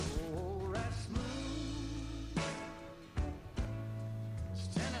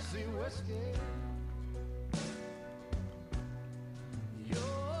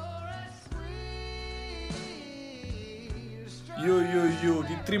Yo,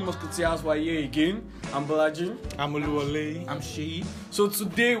 the three musketeers were here again. I'm Balaji. I'm Oluwole. I'm Sheyi. So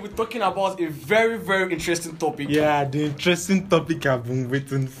today we're talking about a very, very interesting topic. Yeah, the interesting topic I've been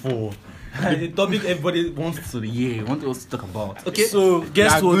waiting for. The topic everybody wants to want us to talk about. Okay. So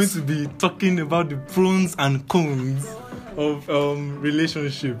guess we are what? going to be talking about the pros and cons of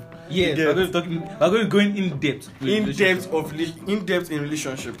relationship. Yes, we're going to go in depth. In depth in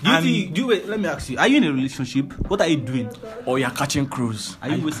relationship. Let me ask you, are you in a relationship? What are you doing? Or you're catching cruise. Are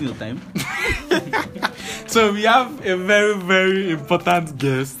you wasting your time? So we have a very, very important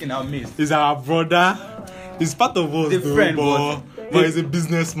guest. In our midst. He's our brother. He's part of us, The though, friend, but he's a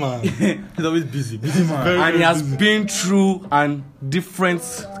businessman. He's always busy man. And he has been through and different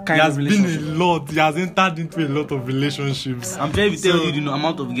kind of relationship. He has been a lot. He has entered into a lot of relationships. I'm trying to tell you the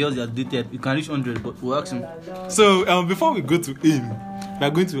amount of girls he has dated. You can reach 100, but we'll ask him. So before we go to him, we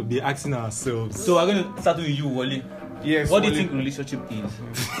are going to be asking ourselves. So we're going to start with you, Wally. Yes. What do you think relationship is?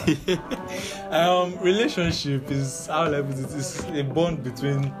 Relationship is, how will I put it, is a bond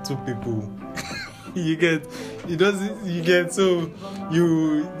between two people. You get so when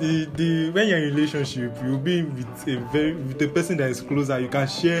you're in a relationship, you'll be with a person that is closer. You can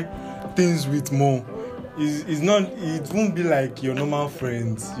share things with more. It won't be like your normal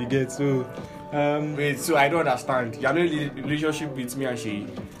friends. You get so. Wait, so I don't understand. You're not in a relationship with me and she.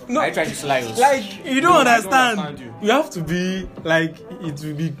 No, I try to slide us. Like you don't understand. I don't understand you have to be like it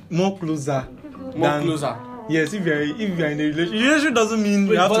will be more closer. Closer. Yes, if you're in a relationship doesn't mean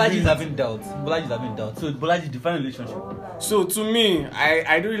you have Bolaji to be. is having doubts. So Bolaji, define relationship. So to me,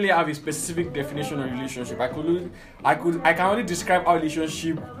 I don't really have a specific definition of relationship. I can only describe how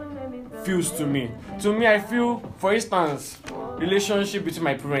relationship feels to me. To me, I feel, for instance, relationship between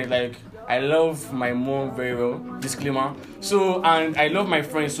my parents, like I love my mom very well. Disclaimer. So and I love my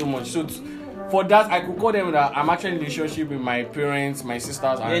friends so much. So for that, I could call them that I'm actually in a relationship with my parents, my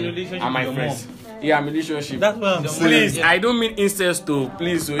sisters, and my friends. Mom. Yeah, I'm in a relationship. That's what I'm saying. Please, I don't mean incest though.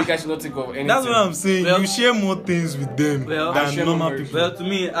 Please, so you guys should not think of anything. That's what I'm saying. Well, you share more things with them than share normal more people. Well, to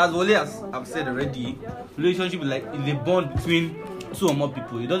me, as Wally has I've said already, relationship is like a bond between two or more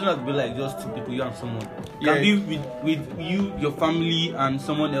people. It doesn't have to be like just two people, you and someone. It can be with you, your family, and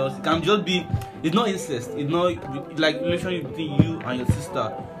someone else. It can just be. It's not incest. It's not like relationship between you and your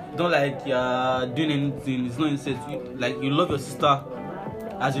sister. It's not like you're doing anything. It's not incest. You love your sister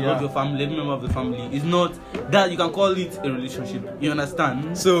as you love your family, every member of the family. It's not that you can call it a relationship. You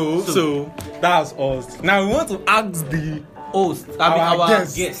understand? So that's us. Now we want to ask the host, our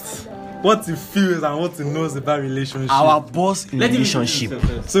guest, what he feels and what he knows about relationship. Our boss in Let relationship.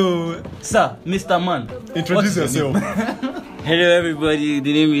 So, sir, Mr. Man, introduce yourself. Hello everybody,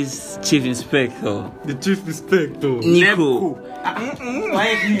 the name is Chief Inspector The Chief Inspector. Neeco.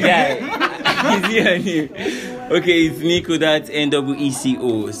 Yeah, is your name? Okay, it's Neeco, that's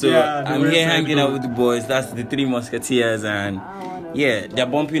NEECO. So Yeah, I'm here hanging out with the boys. That's the three musketeers, and yeah, they're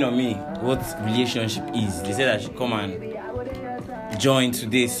bumping on me what relationship is. They said I should come and join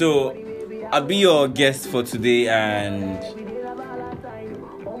today. So I'll be your guest for today and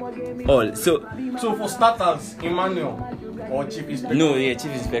all. So for starters, Emmanuel or Chief Inspector. no, yeah,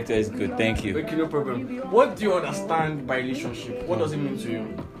 Chief Inspector is good. Thank you. Okay, no problem. What do you understand by relationship? What does it mean to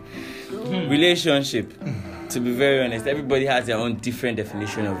you? Relationship. To be very honest, everybody has their own different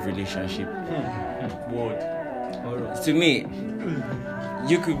definition of relationship. To me,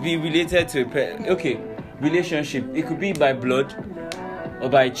 you could be related to relationship. It could be by blood or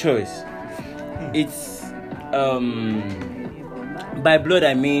by choice. It's by blood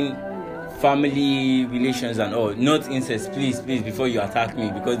I mean family relations and all, not incest. Please, before you attack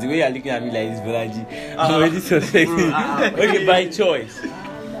me, because the way you're looking at me like this, Bolaji, I'm already suspecting. Okay, by choice.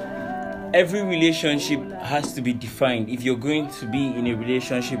 Every relationship has to be defined. If you're going to be in a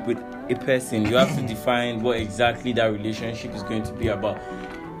relationship with a person, you have to define what exactly that relationship is going to be about.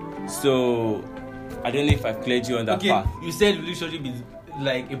 So, I don't know if I've cleared you on that path. You said relationship is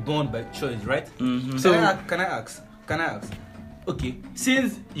like a bond by choice, right? Mm-hmm. So, can I ask? Okay,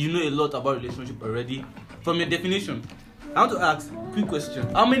 since you know a lot about relationship already, from your definition, I want to ask quick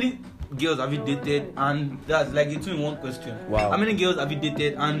question. How many girls have you dated? And that's like a 2-in-1 question. Wow. How many girls have you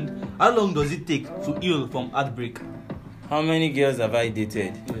dated and how long does it take to heal from heartbreak? How many girls have I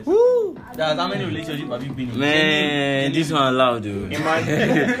dated? Yes. Woo! That's how many relationships have you been in? Man, this one loud, dude.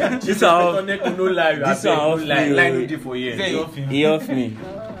 Imagine. This one no lie. This one off me. Lie for years. He off me.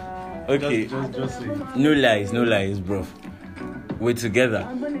 Okay. Just say it. No lies, bro. We're together.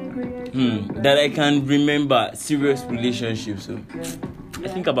 That I can remember serious relationships. So I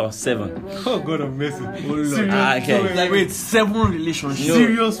think about 7. Oh God of mercy. Serious, Okay. Like, wait, 7 relationships. No.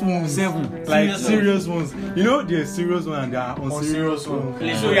 serious ones. 7. Like Serious serious ones. You know, there's serious ones and there are unserious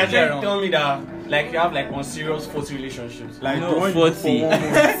ones. So you're trying to tell me that like you have like unserious 40 relationships. Like No, the one you do 40. for 1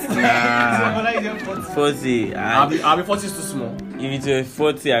 month. Nah. 40. I'll be 40 is too small. If it were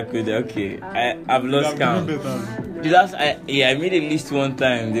 40, I could. Okay. I've You lost have count. given better. I made a list one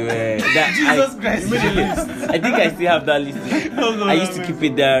time. They were Jesus Christ. You made a list. I think I still have that list. I used to keep a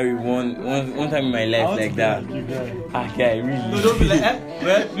diary one time in my I life want like to be that. like you guys. Okay, No, really. don't be like,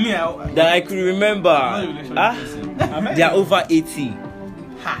 well, me, That I could remember. I'm not a relationship person. They are over 80.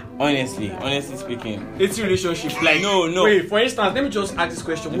 Honestly speaking. 80 relationship. Like No. Wait, for instance, let me just ask this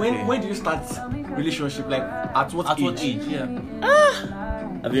question. Okay. When do you start relationship? Like at what At age? what age? Yeah.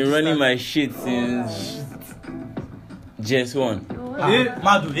 I've been running my shit since JS1.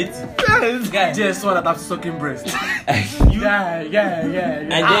 Madu, 80. This guy. Just one that have sucking breast. Yeah.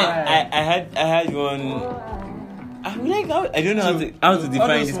 And then I had one. I don't know how to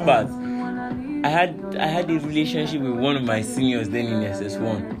define this part. I had a relationship with one of my seniors then in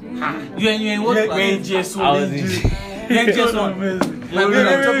SS1. You in what class? When just I was in. You in just one. I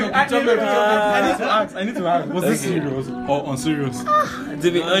need to ask. Was this Okay. serious or unserious?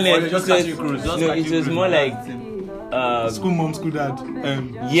 To be honest, just it catching cruise. was, no, it was more like School mom, school dad.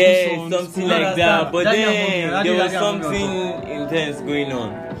 yeah, school son, something school like that. But Daddy and then mommy, there was daddy and mommy. something intense going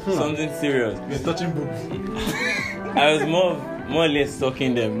on, something serious. We're touching boobs. I was more or less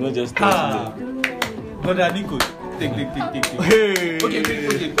stalking them, not just touching them. Brother Neeco, take. Hey. Okay.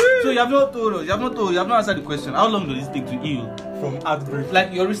 So you have not told us, you have not answered the question. How long does it take to heal? From heartbreak.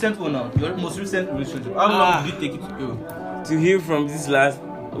 Like your recent one now, your most recent relationship. How long did it take it to heal? To heal from this last.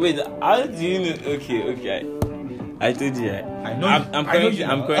 Wait, how do you know? Okay. I told you. I know you. I'm I know you.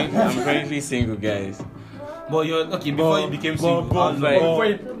 currently single, guys. But you're okay before you became single.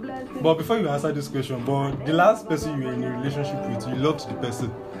 But before you answer this question, but the last person you were in a relationship with, you loved the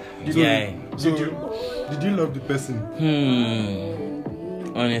person. So did you love the person?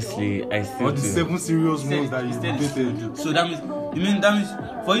 Honestly, I still Or the do. 7 serious ones that you Still dated? So that means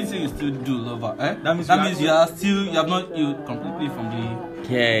for you to say you still do love her, eh? That means you have not healed completely from the.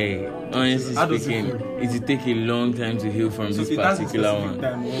 Okay, honestly How does it speaking, feel? it will take a long time to heal from this It has a particular specific one.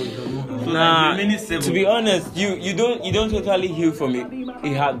 time, or it does not have. So Nah, like the remaining 7. to be honest, you don't totally heal from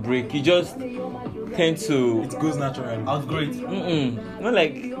a heartbreak. You just tend to. It goes naturally. Outgrow it. Not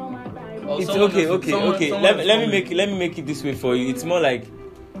like it's okay. Let me make it this way for you. It's more like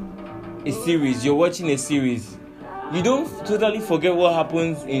a series. You're watching a series. You don't totally forget what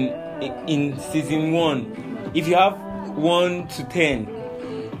happens in season 1. If you have 1 to 10,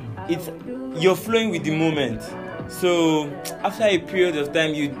 you're flowing with the moment. So after a period of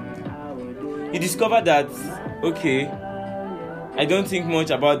time, you discover that okay, I don't think much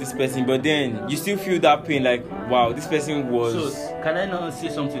about this person, but then you still feel that pain. Like wow, this person was. So can I now say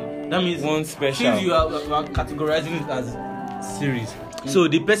something? That means one special. since you are categorizing it as series. So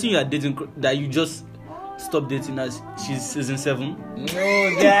the person you are dating that you just stopped dating as she's season 7. No,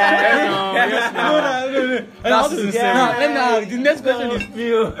 guys. No. That's season Now, let me ask, the next question is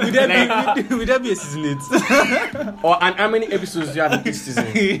will there be a season 8? And how many episodes do you have in this season?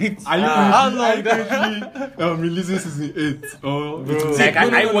 Are you How currently releasing season 8? Or Like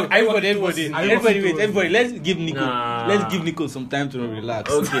everybody, let's give Neeco Nah. let's give Neeco some time to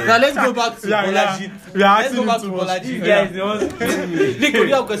relax. Okay. Now let's go back to Yeah, Bolaji. we are Let's asking go back him to to watch. Bolaji. You guys know. Neeco, do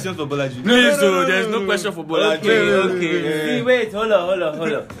you have questions for Bolaji? Please, so there's no question for Bolaji. Okay. See, wait, hold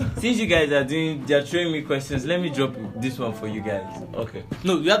on. Since you guys you're throwing me questions, let me drop this one for you guys. Okay.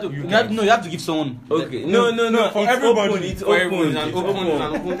 No, you have to give someone. Okay. No. for It's everybody. open. It's For open. everyone, it's It's an open.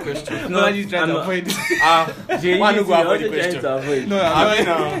 open question. No, Bolaji is trying I'm to not- avoid it. Why no go avoid the You're also trying question? to avoid. No,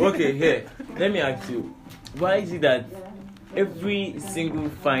 I'm Okay, here. Let me ask you. Why is it that every single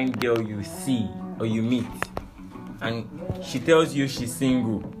fine girl you see or you meet and she tells you she's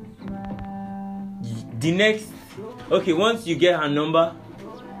single, the next once you get her number,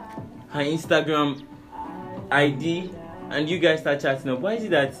 her Instagram ID, and you guys start chatting up, why is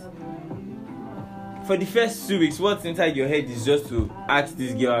it that for the first 2 weeks what's inside your head is just to ask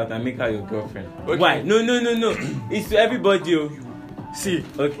this girl out and make her your girlfriend? Okay. Why? No. It's to everybody. See,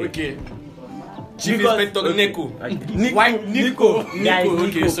 Okay. Chief Because- Inspector okay. Neeco. Why Neeco? Guys,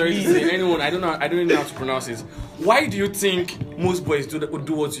 Okay, Neeco, sorry to please. say anyone. I don't know how to pronounce it. Why do you think most boys do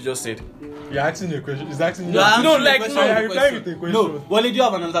what you just said? You're asking a question. He's asking you. No, I'm like, replying with a question. No, Wale, do you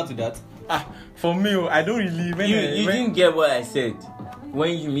have an answer to that? For me, I don't really. When You didn't get what I said.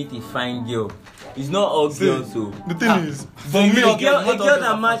 When you meet a fine girl, it's not all girls. So the thing is, For me, a girl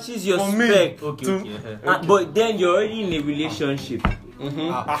that matches your for me, spec. Okay. to- But then you're already in a relationship.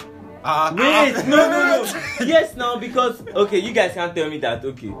 Wait, no. Yes, now because okay, you guys can't tell me that.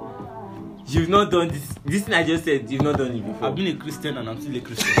 Okay, you've not done this. This thing I just said, you've not done it before. I've been a Christian and I'm still a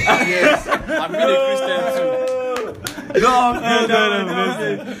Christian. Yes, I've been a Christian too.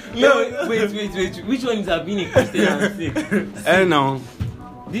 No, wait. Which one is I've been a Christian and sick? No.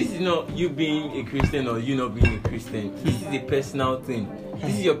 This is not you being a Christian or you not being a Christian. This is a personal thing.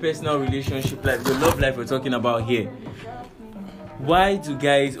 This is your personal relationship life, your love life we're talking about here. Why do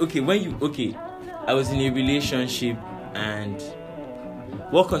guys I was in a relationship and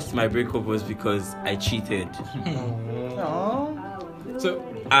what caused my breakup was because I cheated. So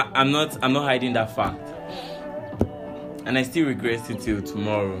I'm not hiding that fact. And I still regret it till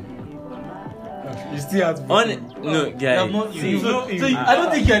tomorrow. You still have to no, guys. I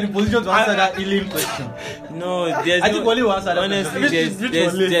don't think you're in a position to answer that alien question. No, there's I think Wale will answer that honestly,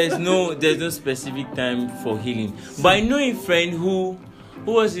 there's no specific time for healing. But I know a friend who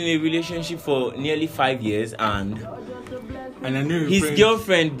was in a relationship for nearly 5 years and I knew his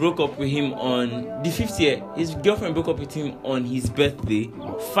girlfriend broke up with him on the 5th year. His girlfriend broke up with him on his birthday.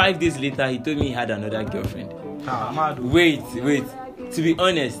 5 days later, he told me he had another girlfriend. Wait. To be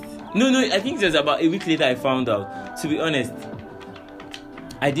honest, no. I think it was about a week later I found out. To be honest,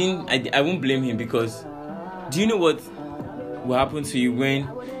 I won't blame him because do you know what will happen to you when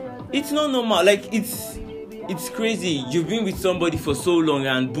it's not normal? Like it's crazy. You've been with somebody for so long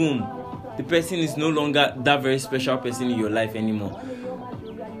and boom, the person is no longer that very special person in your life anymore.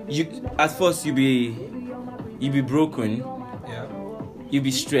 You at first you be broken. Yeah. You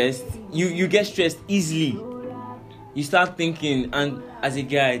be stressed. You get stressed easily. You start thinking, and as a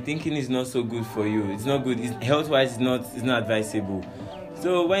guy, thinking is not so good for you. It's not good. Health-wise, it's not advisable.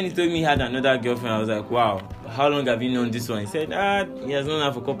 So when he told me he had another girlfriend, I was like, wow, how long have you known this one? He said, he has known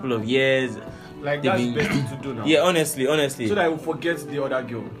her for a couple of years. Like that's the best thing to do now. Yeah, honestly. So that I will forget the other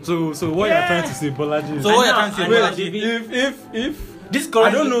girl. So what you're trying to say, Bolaji? So what you're trying to say, Bolaji? If this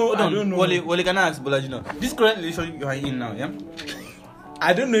current, I don't know. Wale, can I ask Bolaji now? This current relationship you are in now, yeah?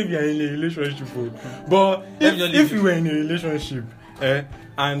 I don't know if you're in a relationship, but if you were in a relationship,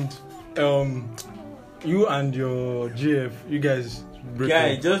 and you and your GF, you guys break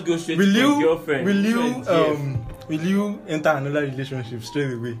up. Just go straight to your girlfriend. Will you enter another relationship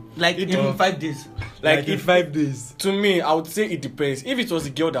straight away? Like in 5 days. Like in 5 days. To me, I would say it depends. If it was a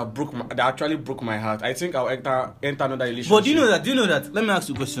girl that actually broke my heart, I think I'll enter another relationship. But do you know that? Let me ask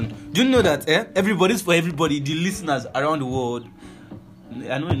you a question. Do you know that everybody's for everybody, the listeners around the world,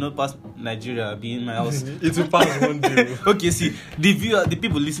 I know it not past Nigeria, be in my house. It will pass one day. Okay, see, the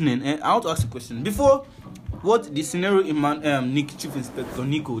people listening, I want to ask a question. Before, what the scenario Chief Inspector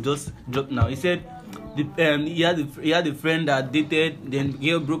Neeco just dropped now, he said he had a friend that dated, then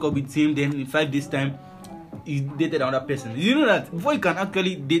girl broke up with him, then in 5 days time, he dated another person. You know that before you can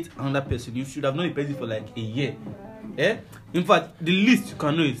actually date another person, you should have known the person for like a year. In fact, the least you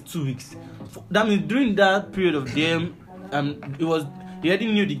can know is 2 weeks. That means during that period of them, he already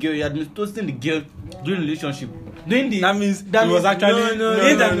knew the girl. He had been toasting the girl during the relationship. That means it was actually no.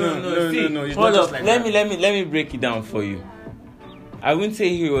 Hold up. Like let me break it down for you. I wouldn't say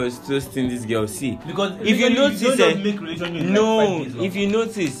he was toasting this girl. See, because if you notice, you don't make relationship in like 5 days, if you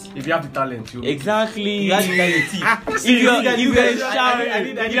notice, if you have the talent, you exactly. You have the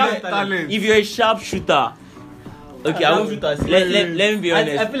talent. If you're a sharp shooter. Okay, let me be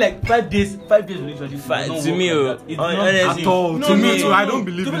honest. I feel like 5 days relationship. To me, honestly, to me too. I don't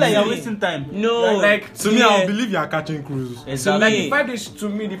believe. To me, like you're wasting time. No, like to me, I believe you are catching cruise. Exactly. Like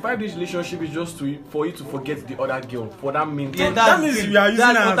the 5 days relationship is just for you to forget the other girl. For that mean, that means you are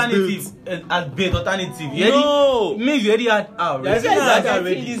using alternative as bait. Alternative. No, means you already had out. I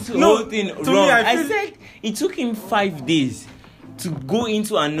think this whole thing wrong. I said it took him 5 days to go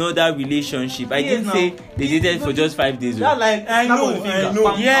into another relationship. I didn't say they dated for just 5 days. That's like I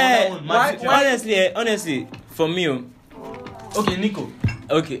know. Yeah. Why? Honestly, for me. Okay, Neeco.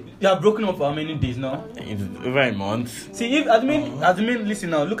 Okay. You are broken up for how many days now? Over a month. See, if admin, listen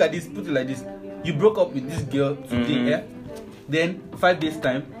now. Look at this. Put it like this. You broke up with this girl today, Then 5 days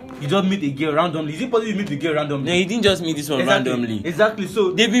time, you just meet a girl randomly. Is it possible you meet the girl randomly? No, you didn't just meet this one randomly. Exactly.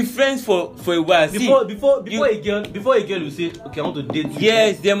 So they've been friends for a while. Before a girl will say, okay, I want to date you.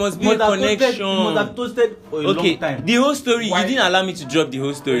 Yes, there must be a connection. You must have toasted for a long time. The whole story. Why? You didn't allow me to drop the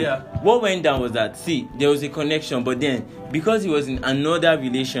whole story. Yeah. What went down was that there was a connection, but then because he was in another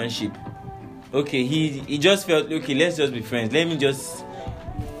relationship, okay, he just felt okay. Let's just be friends. Let me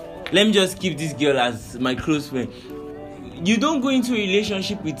just keep this girl as my close friend. You don't go into a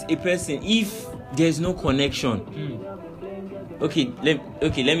relationship with a person if there's no connection. Okay, let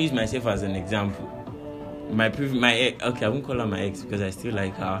me use myself as an example. okay, I won't call her my ex because I still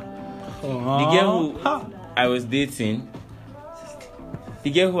like her. The girl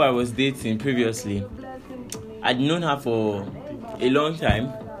who I was dating previously, I'd known her for a long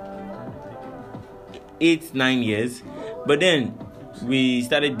time, 8-9 years, but then we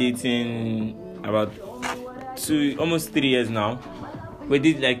started dating about almost 3 years now. We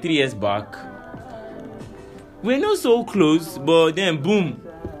did like 3 years back. We're not so close, but then boom,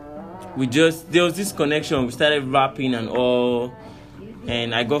 there was this connection. We started rapping and all,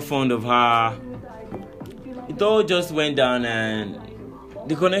 and I got fond of her. It all just went down, and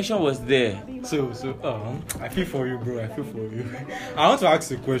the connection was there. So, I feel for you, bro. I feel for you. I want to ask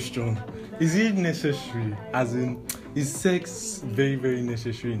a question. Is it necessary? As in, is sex very, very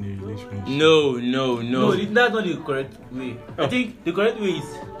necessary in a relationship? No. No, that's not the correct way. I think the correct way is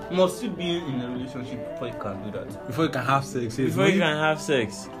you must still be in a relationship before you can do that. Before you can have sex. Before you can have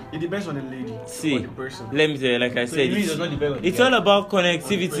sex. It depends on the lady. See, or the person. let me tell you, like I So said, it does not depend on the it's guy. all about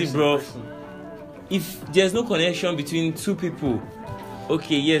connectivity, bro. Person. If there's no connection between two people,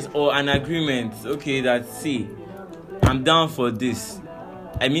 okay, yes, or an agreement, okay, that see, I'm down for this.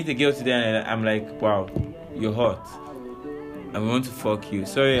 I meet a girl today and I'm like, wow, you're hot, and we want to fuck you.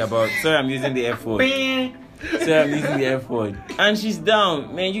 Sorry, I'm using the F word. And she's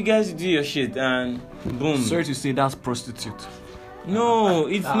down, man. You guys do your shit, and boom. Sorry to say, that's prostitute. No,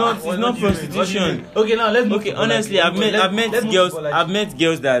 it's not. It's not prostitution. Okay, now let's move. Okay, to honestly, Bolaji. I've met Let's move girls. to Bolaji. I've met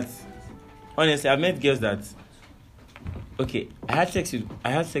girls that. Honestly, I've met girls that. Okay, I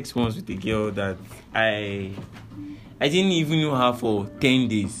had sex once with a girl that I didn't even know her for 10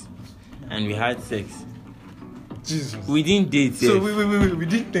 days, and we had sex. Jesus. We didn't date. So yet. wait.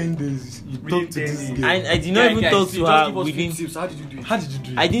 Within 10 days, you talked to this girl. I did not even talk to her within. How did you do it? How did you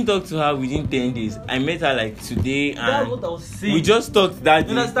do it? I didn't talk to her within 10 days. I met her like today, That's and what I was saying. we just talked that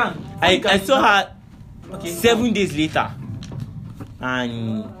You day. understand? I saw her Okay. 7 days later,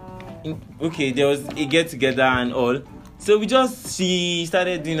 and okay, there was a get together and all. So she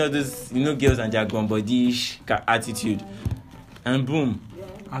started doing all this, girls and their gumbo-dish attitude, and boom,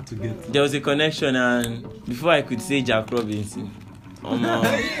 How to get there was a connection. And before I could say Jack Robinson,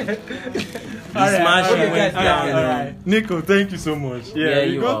 the smash okay, went guys, down. Alright. Nico, thank you so much. Yeah,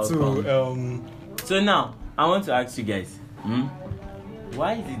 we you're got welcome. to So now I want to ask you guys,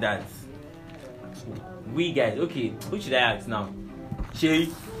 why is it that we guys? Okay, who should I ask now? Shay,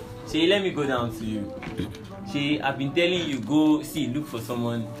 let me go down to you. Shay, I've been telling you, look for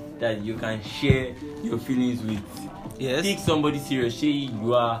someone that you can share your feelings with. Yes. Take somebody serious. Shay,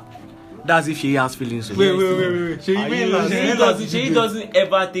 you are. That's if she has feelings. wait. Shay doesn't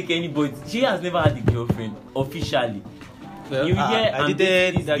ever take anybody. She has never had a girlfriend officially. Well, You hear I I'm dated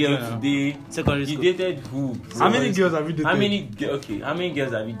dating that girl girl today. secondary You school. dated who? How many girls have you dated? How many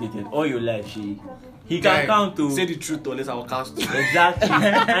girls have you dated all your life, Shay? He can count to. Say the truth, or let's our cast. Exactly.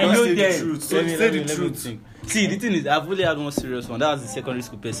 I know say the them. truth. Let me- Say let me- the let me truth. think. See, the thing is, I've only had one serious one. That was the secondary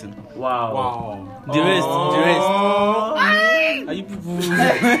school person. Wow. Wow. The rest. Are you people?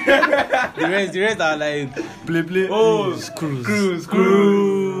 the rest are like Play. Oh, Cruise.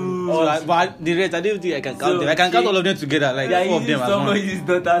 so but the rest, I don't think I can count So, them. I can count all of them together, like They are 4 of using them as one. somebody's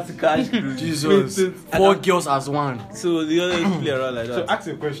daughter to catch cruise. Jesus. Wait. 4 girls as one. So the other play around like So that. ask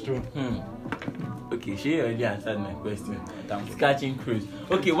a question. Okay, she already answered my question. It's catching cruise.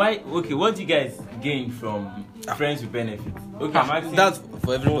 Okay, why? Okay, what do you guys gain from friends with benefits? Okay, I'm asking. That's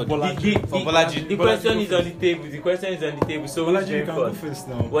for everybody. For Bolaji. The question is on the table. So who's Bolaji, you going can go first? first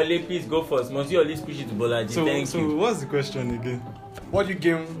now. Wale, please go first. Must you always push it to Bolaji? Thank So you. what's the question again? What you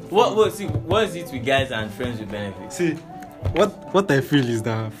gain? What is it with guys and friends with benefits? See, what I feel is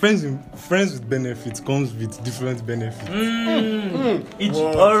that friends with benefits comes with different benefits. It's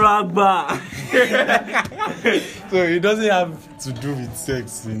Oragba. So it doesn't have to do with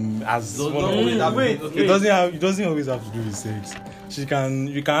sex as one of it. Wait, okay. It doesn't always have to do with sex. You can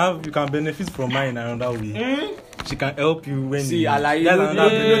benefit from her in another way. She can help you when See, you Alaye, That's you another know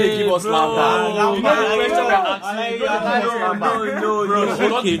they give us lamba. No.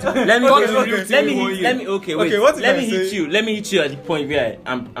 Okay, let me hit you at the point where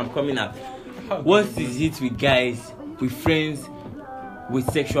I'm coming up. What is it with guys, with friends, with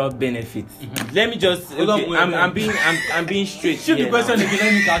sexual benefits? Let me just. Okay, I'm being straight. Shoot the here question now. again,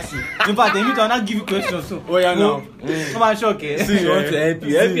 let me ask you. In fact, I not give you questions. So. Oh yeah, now. Come on, shock, eh? I want to help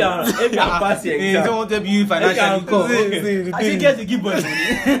you. Help you pass your They exam. don't want to help you financially. Come. See, the I thing think get to give money.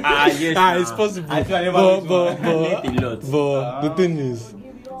 Yes. it's possible. I feel I never But lot. the thing is,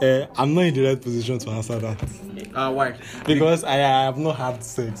 I'm not in the right position to answer that Why? because I have not had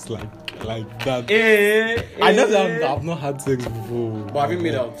sex like that. Eh, I know that I've not had sex before. But have you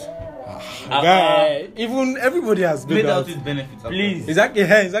made out? Guy, even everybody has Made made out out. with benefits. Please. It's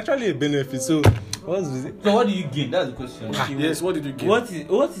actually a benefit. So what's it? So what do you gain? That's the question. Yes, what did you get?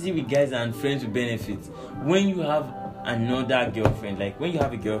 What is it with guys and friends with benefits? When you have another girlfriend, like when you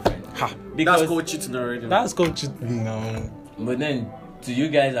have a girlfriend, because That's called cheating already. That's called cheating now. but then do you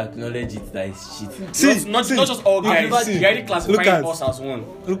guys acknowledge it that it's cheating? See, not just all guys. see, You're already look classifying at- us as one.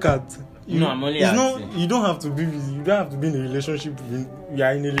 Look at. No, I'm only it's not, asking. you don't have to be in a relationship. You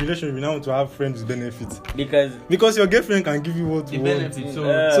are in a relationship. You now want to have friends with benefits because your girlfriend can give you what you want. benefits.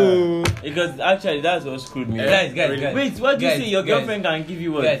 So because actually that's what screwed me. Guys. Wait, what do you Guys, say? Your guys. girlfriend can give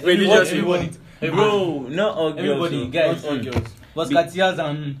you what? Guys, Everybody. Bro, not all girls. Everybody, guys, Not all girls. but Katias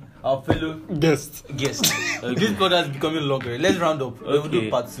and our fellow guest. guests. This podcast is becoming longer. Let's round up. We'll do Okay.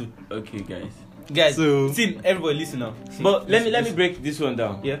 part 2. Okay, guys. Guys, So- see, everybody listen now. See, But let me break this one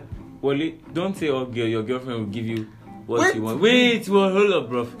down. Yeah. Wally, don't say all girl. Your girlfriend will give you what you want. Wait, well, hold up,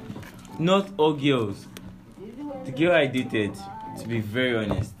 bro. Not all girls. The girl I dated, to be very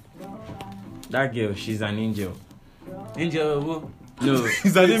honest, that girl, she's an angel. Angel, who? No,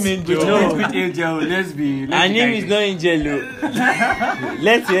 Is that name Angel? No. With Angel, let's be. her name is not Angel.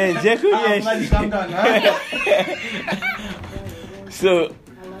 Let's hear Angel. Calm down, So,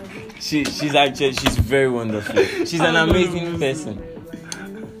 she's very wonderful. She's an amazing person.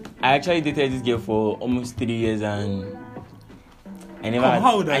 I actually dated this girl for almost 3 years and I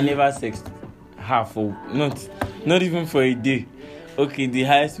How old are you? never sexed her for not even for a day. Okay, the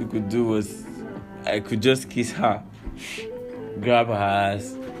highest we could do was I could just kiss her, grab her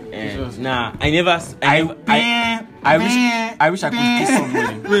ass. And nah, I wish I could kiss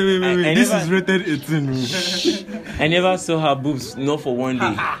somebody. Wait. I This never- is rated 18. I never saw her boobs, not for one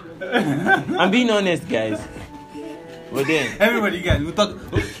day. I'm being honest, guys. But then, Everybody, guys, we'll talk.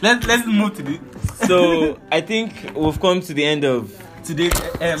 Let's move to the so I think we've come to the end of today.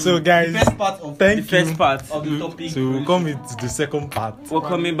 So, guys, the first part of thank the first you. part. of the topic. So we'll come with the second part. We're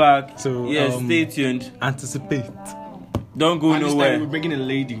coming back. So, yeah, stay tuned. Anticipate. Don't go And this time we're nowhere. bringing a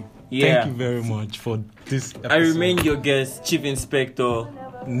lady. Yeah. Thank you very much for this episode. I remain your guest, Chief Inspector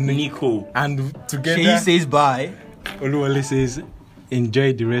Neeco. And together, She says bye. Oluwale says,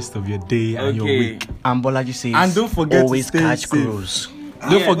 enjoy the rest of your day and your week. And Bolaji says, And don't forget always to stay catch safe. cruise.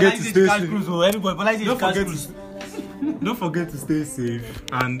 Don't forget to stay safe. Everybody, Bolaji Don't is cash forget cruise. Don't forget to stay safe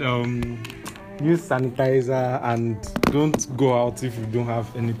and use sanitizer and don't go out if you don't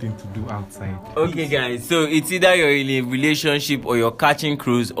have anything to do outside. Okay, guys. So it's either you're in a relationship or you're catching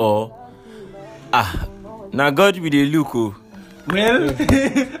cruise or now God with a look. Well,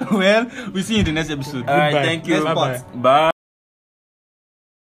 we'll see you in the next episode. All right, Goodbye. thank you. Next part. Bye.